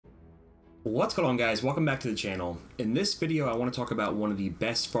What's going on, guys? Welcome back to the channel. In this video I want to talk about one of the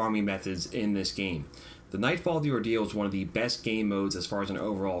best farming methods in this game. The Nightfall The Ordeal is one of the best game modes as far as an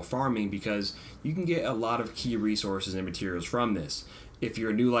overall farming because you can get a lot of key resources and materials from this. If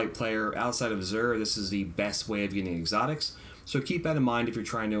you're a new light player outside of Xur, this is the best way of getting exotics. So keep that in mind if you're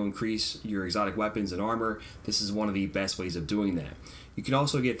trying to increase your exotic weapons and armor. This is one of the best ways of doing that. You can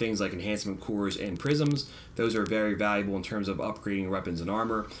also get things like enhancement cores and prisms. Those are very valuable in terms of upgrading weapons and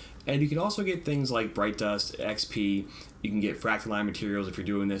armor. And you can also get things like Bright Dust, XP. You can get Fractaline materials if you're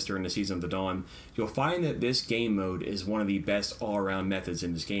doing this during the Season of the Dawn. You'll find that this game mode is one of the best all-around methods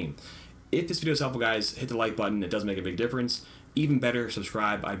in this game. If this video is helpful, guys, hit the like button. It does make a big difference. Even better,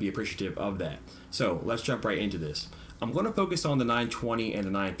 subscribe. I'd be appreciative of that. So let's jump right into this. I'm going to focus on the 920 and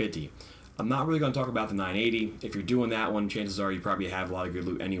the 950. I'm not really going to talk about the 980. If you're doing that one, chances are you probably have a lot of good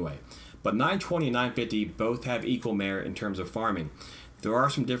loot anyway. But 920 and 950 both have equal merit in terms of farming. There are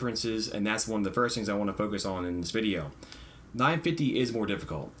some differences, and that's one of the first things I want to focus on in this video. 950 is more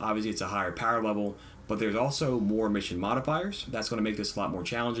difficult. Obviously, it's a higher power level, but there's also more mission modifiers. That's going to make this a lot more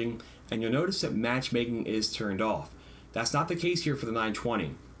challenging, and you'll notice that matchmaking is turned off. That's not the case here for the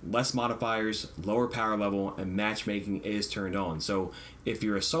 920. Less modifiers, lower power level, and matchmaking is turned on. So if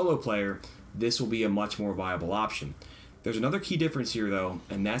you're a solo player, this will be a much more viable option. There's another key difference here, though,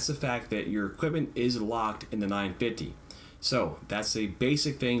 and that's the fact that your equipment is locked in the 950. So that's a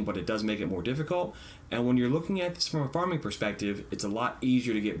basic thing, but it does make it more difficult. And when you're looking at this from a farming perspective, it's a lot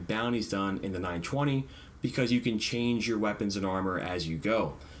easier to get bounties done in the 920 because you can change your weapons and armor as you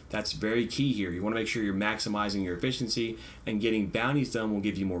go. That's very key here. You want to make sure you're maximizing your efficiency, and getting bounties done will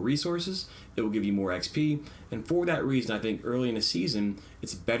give you more resources, it will give you more XP, and for that reason I think early in the season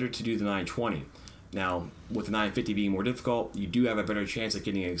it's better to do the 920. Now, with the 950 being more difficult, you do have a better chance at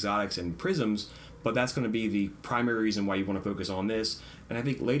getting exotics and prisms, but that's going to be the primary reason why you want to focus on this. And I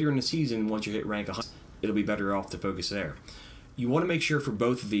think later in the season, once you hit rank 100, it'll be better off to focus there. You want to make sure for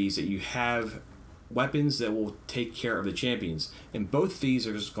both of these that you have weapons that will take care of the champions. And both of these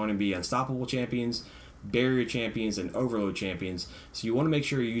are just going to be unstoppable champions, barrier champions, and overload champions. So you want to make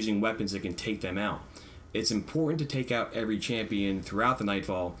sure you're using weapons that can take them out. It's important to take out every champion throughout the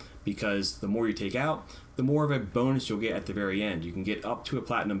Nightfall because the more you take out, the more of a bonus you'll get at the very end. You can get up to a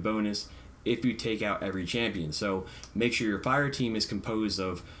platinum bonus if you take out every champion. So make sure your fire team is composed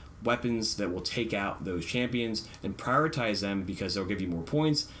of weapons that will take out those champions and prioritize them because they'll give you more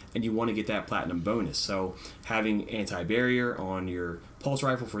points and you want to get that platinum bonus. So having anti-barrier on your pulse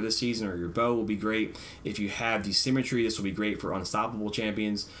rifle for this season or your bow will be great. If you have the symmetry, this will be great for unstoppable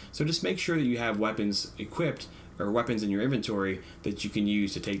champions. So just make sure that you have weapons equipped or weapons in your inventory that you can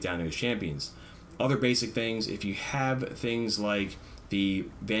use to take down those champions. Other basic things, if you have things like the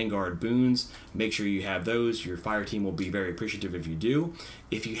Vanguard boons, make sure you have those. Your fire team will be very appreciative if you do.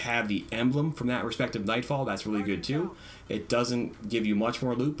 If you have the emblem from that respective Nightfall, that's really good too. It doesn't give you much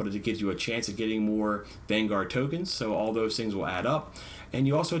more loot, but it gives you a chance of getting more Vanguard tokens, so all those things will add up. And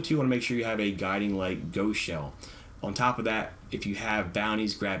you also too want to make sure you have a guiding light ghost shell. On top of that, if you have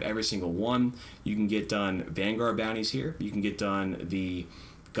bounties, grab every single one. You can get done Vanguard bounties here. You can get done the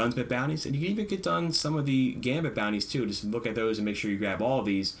Gunsmith bounties, and you can even get done some of the Gambit bounties too. Just look at those and make sure you grab all of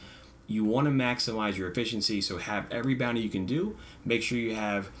these. You want to maximize your efficiency, so have every bounty you can do. Make sure you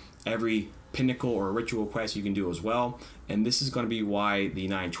have every pinnacle or ritual quest you can do as well. And this is going to be why the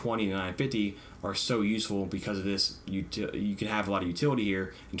 920 and 950 are so useful, because of this. You can have a lot of utility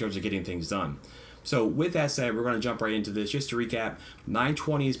here in terms of getting things done. So with that said, we're going to jump right into this. Just to recap,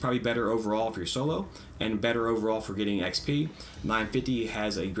 920 is probably better overall if you're solo, and better overall for getting XP. 950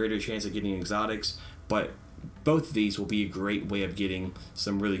 has a greater chance of getting exotics, but both of these will be a great way of getting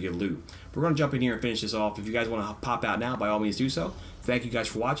some really good loot. We're going to jump in here and finish this off. If you guys want to pop out now, by all means do so. Thank you guys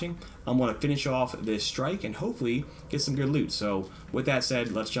for watching. I'm going to finish off this strike and hopefully get some good loot. So with that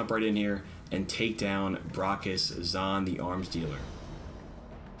said, let's jump right in here and take down Brachus Zahn, the arms dealer.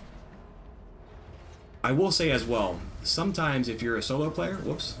 I will say as well, sometimes if you're a solo player,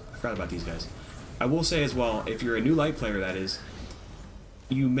 whoops, I forgot about these guys. I will say as well, if you're a new light player, that is,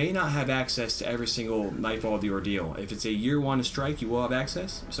 you may not have access to every single Nightfall of the Ordeal. If it's a year 1 strike, you will have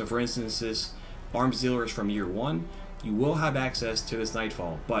access. So for instance, this arms dealer is from year 1, you will have access to this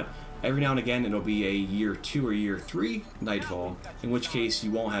Nightfall, but every now and again it'll be a year 2 or year 3 Nightfall, in which case you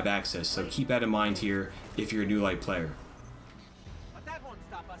won't have access. So keep that in mind here if you're a new light player.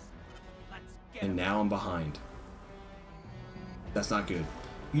 And now I'm behind. That's not good.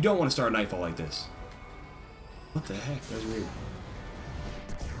 You don't want to start Nightfall like this. What the heck? That was weird.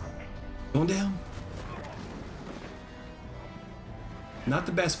 Going down. Not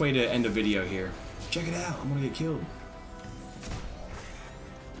the best way to end a video here. Check it out. I'm gonna get killed.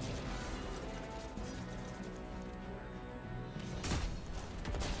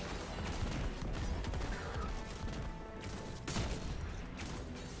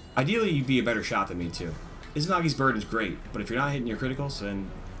 Ideally, you'd be a better shot than me, too. Izanagi's Burden is great, but if you're not hitting your criticals, then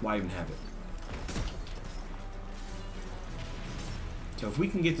why even have it? So if we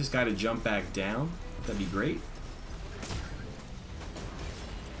can get this guy to jump back down, that'd be great.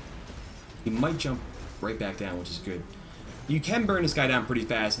 He might jump right back down, which is good. You can burn this guy down pretty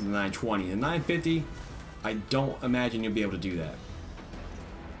fast in the 920. The 950, I don't imagine you'll be able to do that.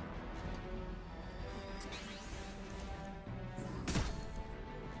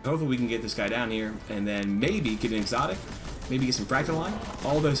 Hopefully we can get this guy down here, and then maybe get an exotic, maybe get some Fractaline.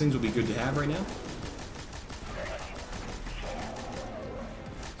 All those things will be good to have right now.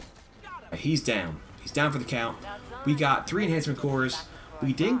 He's down. He's down for the count. We got 3 enhancement cores.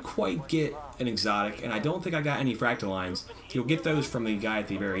 We didn't quite get an exotic, and I don't think I got any Fractalines. You'll get those from the guy at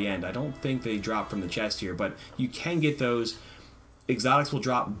the very end. I don't think they drop from the chest here, but you can get those. Exotics will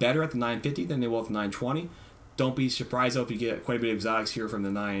drop better at the 950 than they will at the 920. Don't be surprised though if you get quite a bit of exotics here from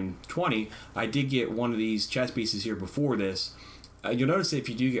the 920. I did get one of these chest pieces here before this. You'll notice that if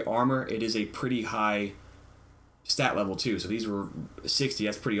you do get armor, it is a pretty high stat level too. So these were 60.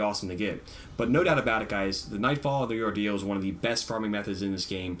 That's pretty awesome to get. But no doubt about it, guys, the Nightfall The Ordeal is one of the best farming methods in this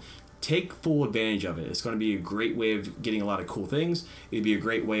game. Take full advantage of it. It's going to be a great way of getting a lot of cool things. It'd be a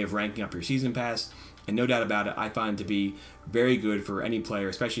great way of ranking up your season pass. And no doubt about it, I find it to be very good for any player,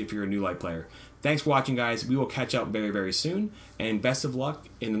 especially if you're a new light player. Thanks for watching, guys. We will catch up very, very soon. And best of luck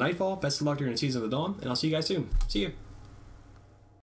in the Nightfall. Best of luck during the Season of the Dawn. And I'll see you guys soon. See you.